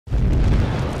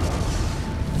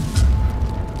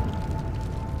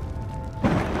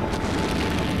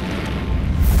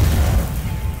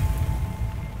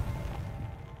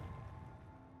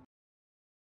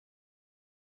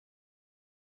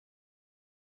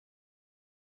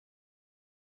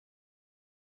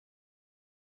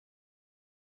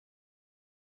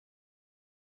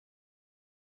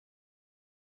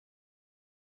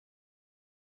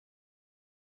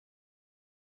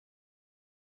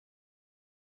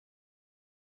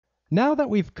Now that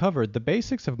we've covered the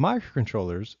basics of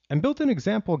microcontrollers and built an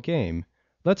example game,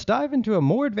 let's dive into a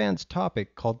more advanced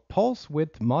topic called pulse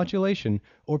width modulation,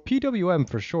 or PWM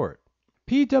for short.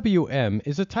 PWM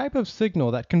is a type of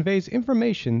signal that conveys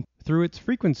information through its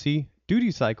frequency, duty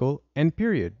cycle, and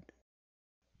period.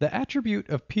 The attribute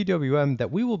of PWM that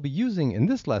we will be using in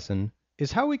this lesson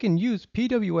is how we can use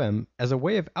PWM as a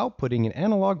way of outputting an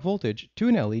analog voltage to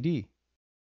an LED.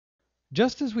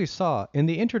 Just as we saw in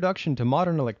the Introduction to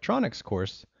Modern Electronics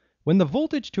course, when the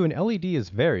voltage to an LED is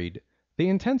varied, the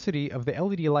intensity of the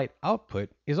LED light output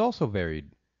is also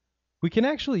varied. We can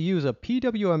actually use a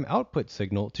PWM output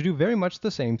signal to do very much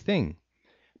the same thing.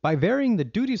 By varying the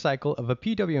duty cycle of a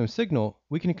PWM signal,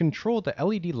 we can control the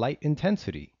LED light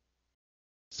intensity.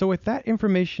 So with that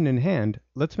information in hand,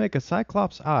 let's make a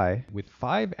Cyclops eye with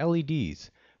 5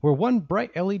 LEDs, where one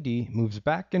bright LED moves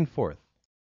back and forth.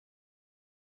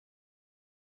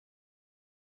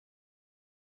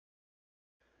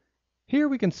 Here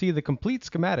we can see the complete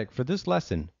schematic for this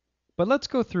lesson, but let's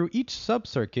go through each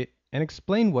sub-circuit and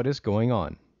explain what is going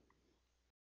on.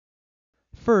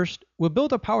 First, we'll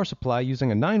build a power supply using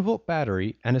a 9-volt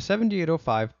battery and a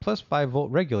 7805 plus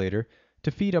 5-volt regulator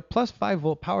to feed a plus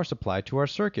 5-volt power supply to our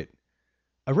circuit.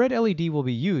 A red LED will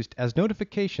be used as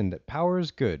notification that power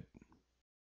is good.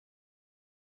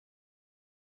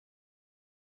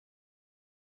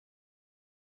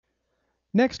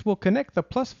 Next, we'll connect the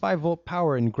plus 5-volt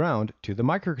power and ground to the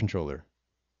microcontroller.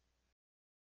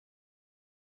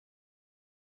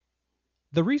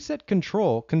 The reset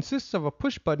control consists of a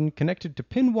push button connected to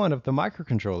pin 1 of the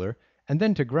microcontroller and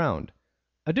then to ground.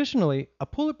 Additionally, a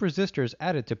pull-up resistor is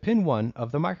added to pin 1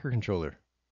 of the microcontroller.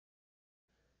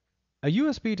 A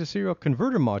USB to serial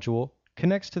converter module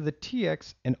connects to the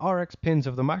TX and RX pins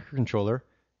of the microcontroller,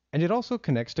 and it also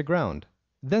connects to ground.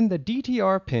 Then the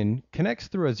DTR pin connects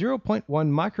through a 0.1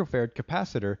 microfarad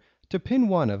capacitor to pin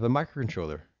 1 of the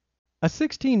microcontroller. A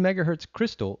 16 MHz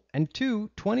crystal and two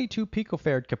 22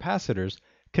 picofarad capacitors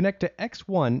connect to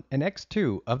X1 and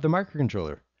X2 of the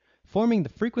microcontroller, forming the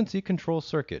frequency control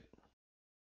circuit.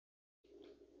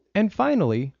 And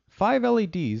finally, 5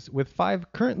 LEDs with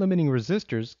 5 current-limiting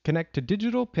resistors connect to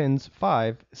digital pins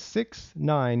 5, 6,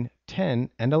 9, 10,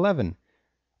 and 11.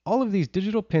 All of these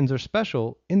digital pins are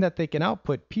special in that they can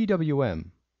output PWM.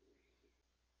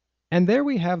 And there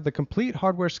we have the complete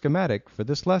hardware schematic for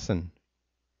this lesson.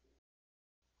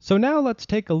 So now let's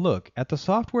take a look at the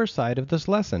software side of this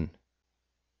lesson.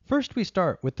 First we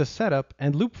start with the setup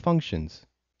and loop functions.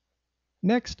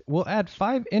 Next, we'll add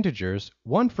 5 integers,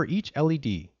 one for each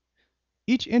LED.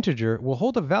 Each integer will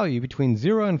hold a value between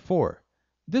 0 and 4.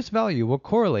 This value will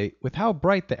correlate with how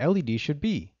bright the LED should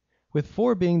be, with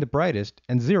 4 being the brightest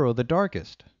and 0 the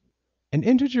darkest. An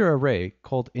integer array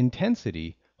called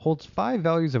intensity holds 5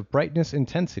 values of brightness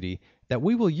intensity that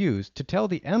we will use to tell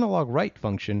the analog write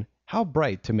function how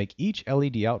bright to make each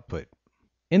LED output.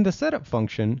 In the setup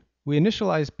function, we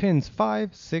initialize pins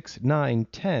 5, 6, 9,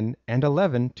 10, and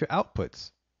 11 to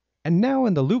outputs. And now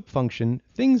in the loop function,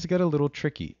 things get a little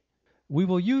tricky. We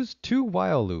will use 2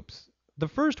 while loops. The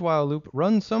first while loop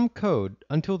runs some code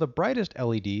until the brightest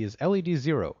LED is LED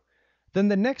 0. Then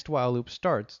the next while loop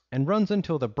starts and runs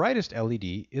until the brightest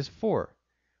LED is 4.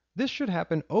 This should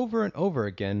happen over and over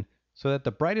again so that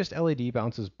the brightest LED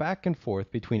bounces back and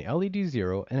forth between LED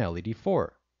 0 and LED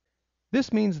 4.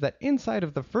 This means that inside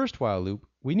of the first while loop,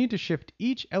 we need to shift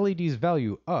each LED's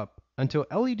value up until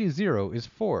LED 0 is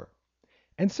 4.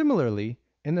 And similarly,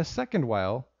 in the second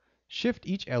while, shift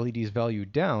each LED's value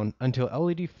down until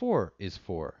LED 4 is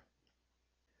 4.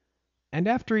 And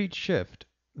after each shift,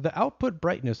 the output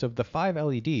brightness of the 5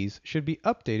 LEDs should be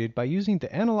updated by using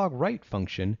the analog write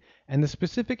function and the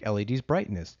specific LED's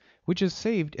brightness, which is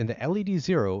saved in the LED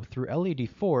 0 through LED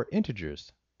 4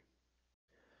 integers.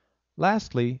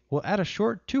 Lastly, we'll add a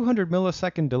short 200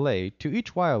 millisecond delay to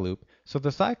each while loop so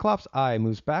the Cyclops eye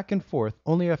moves back and forth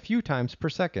only a few times per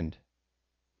second.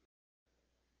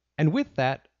 And with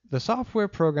that, the software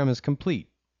program is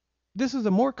complete. This is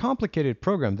a more complicated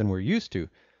program than we're used to,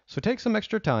 so take some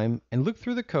extra time and look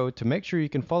through the code to make sure you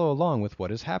can follow along with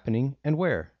what is happening and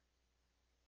where.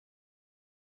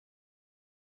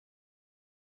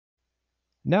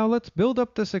 Now let's build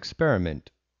up this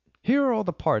experiment. Here are all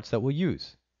the parts that we'll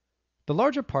use. The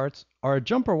larger parts are a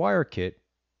jumper wire kit,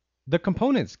 the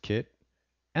components kit,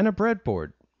 and a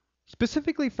breadboard.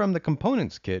 Specifically from the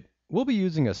components kit, we'll be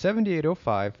using a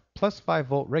 7805 plus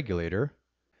 5-volt regulator,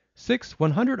 6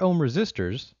 100 ohm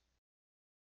resistors,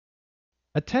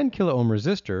 a 10 kilo ohm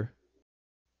resistor,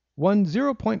 one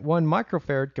 0.1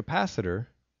 microfarad capacitor,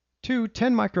 two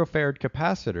 10 microfarad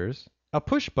capacitors, a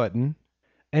push button,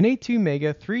 an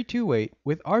A2 328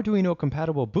 with Arduino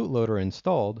compatible bootloader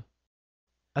installed,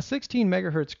 a 16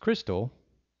 MHz crystal,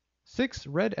 6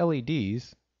 red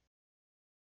LEDs,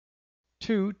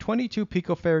 two 22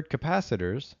 picofarad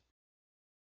capacitors,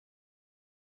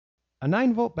 a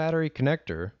 9-volt battery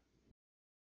connector,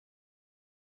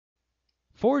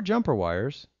 4 jumper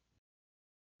wires,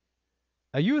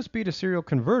 a USB to serial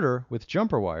converter with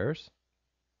jumper wires,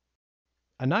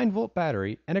 a 9-volt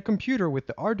battery, and a computer with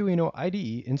the Arduino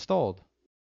IDE installed.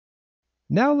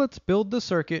 Now let's build the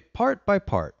circuit part by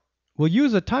part. We'll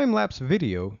use a time-lapse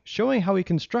video showing how we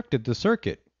constructed the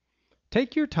circuit.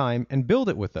 Take your time and build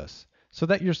it with us, so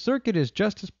that your circuit is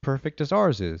just as perfect as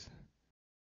ours is.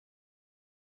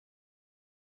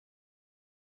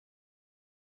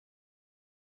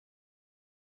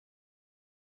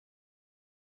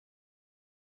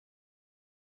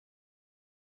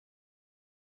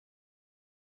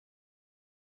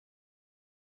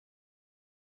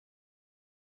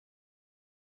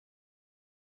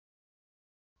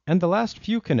 And the last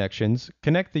few connections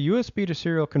connect the USB to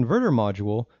serial converter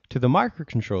module to the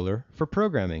microcontroller for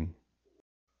programming.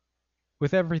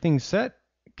 With everything set,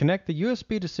 connect the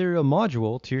USB to serial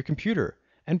module to your computer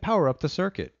and power up the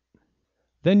circuit.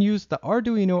 Then use the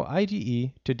Arduino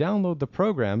IDE to download the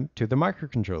program to the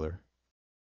microcontroller.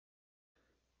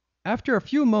 After a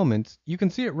few moments, you can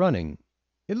see it running.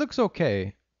 It looks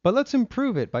okay, but let's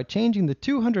improve it by changing the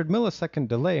 200 millisecond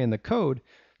delay in the code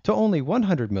to only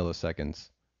 100 milliseconds.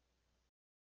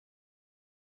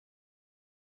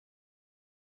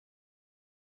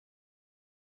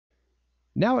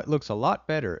 Now it looks a lot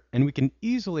better, and we can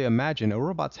easily imagine a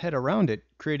robot's head around it,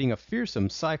 creating a fearsome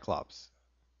Cyclops.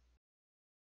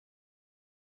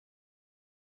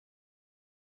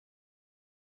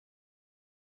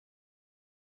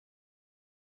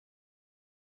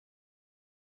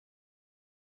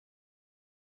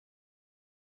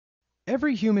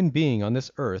 Every human being on this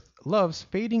earth loves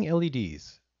fading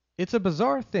LEDs. It's a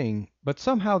bizarre thing, but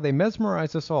somehow they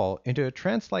mesmerize us all into a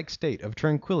trance-like state of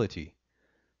tranquility.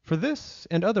 For this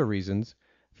and other reasons,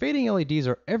 fading LEDs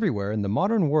are everywhere in the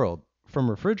modern world, from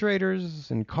refrigerators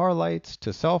and car lights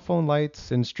to cell phone lights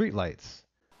and street lights.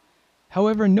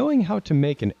 However, knowing how to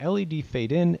make an LED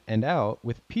fade in and out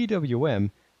with PWM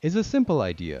is a simple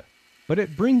idea, but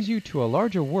it brings you to a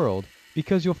larger world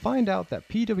because you'll find out that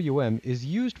PWM is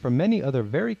used for many other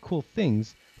very cool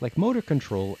things like motor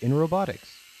control in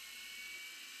robotics.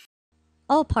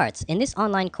 All parts in this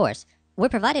online course were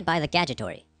provided by the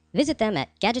Gadgetory. Visit them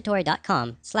at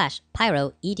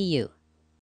gadgetory.com/PyroEDU.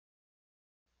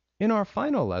 In our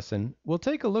final lesson, we'll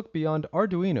take a look beyond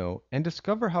Arduino and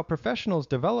discover how professionals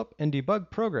develop and debug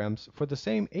programs for the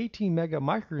same 18 mega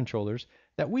microcontrollers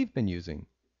that we've been using.